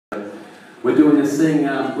We're doing this thing,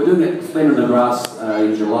 we're doing it, Spleen in the Grass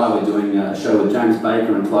in July. We're doing a show with James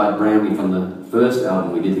Baker and Clyde Brownlee from the first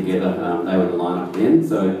album we did together. They were in the lineup then,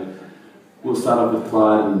 so we'll start off with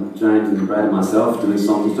Clyde and James and Brad and myself doing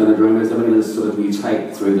songs with Spleen Dreamers. Then we're going to sort of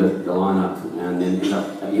mutate through the lineup and then end up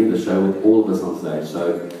at the end of the show with all of us on stage.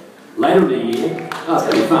 So later in the year, oh, it's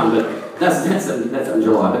going to be fun, but that's in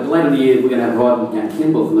July. But later in the year, we're going to have Rod and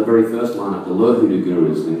Kimball from the very first lineup, the Lurhudu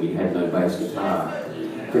Gurus, when we had no bass guitar.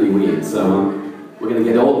 Pretty weird. So we're going to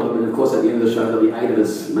get all of them, and of course at the end of the show there'll be 8 of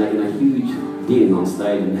us making a huge din on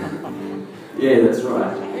stage. And yeah, that's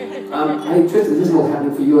right. Hey Tristan, is this all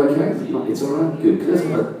happening for you okay? It's alright? Good. Let's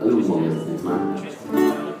have a little more of things, mate.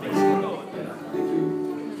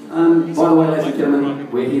 Thank you. By the way, ladies and gentlemen,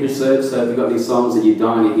 we're here to serve, so if you've got any songs that you're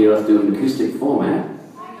dying to hear us do in an acoustic format,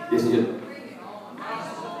 this is your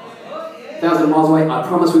 1,000 Miles Away. I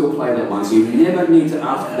promise we will play that one, so you never need to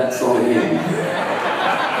ask for that song again.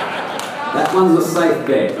 That one's a safe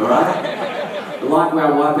bet, alright? The Like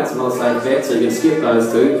Wow Wipeout's not a safe bet, so you can skip those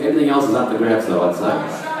two. Everything else is up for grabs though, I'd say.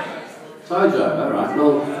 Tojo, alright.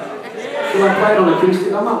 Well, should I play it on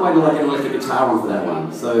acoustic? I might wait till I get an electric guitar on for that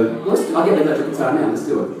one. So, I'll get the electric guitar now, let's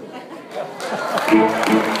do it. I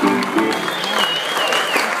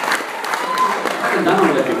haven't done on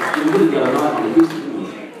electric, you really got a night on acoustic, didn't you?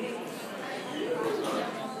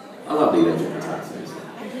 I love the electric guitar, seriously.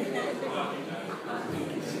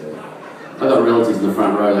 I've got relatives in the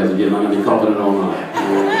front row, ladies and gentlemen. I'm going to be copping it all night.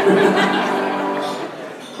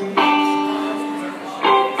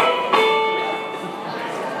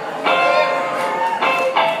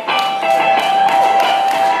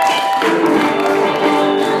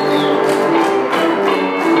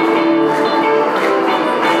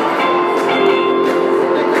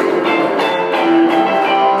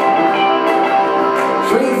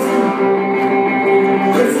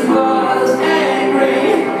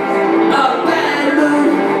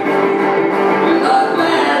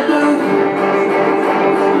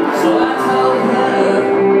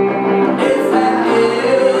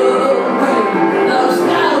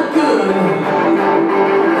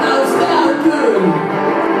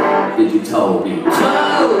 You told me.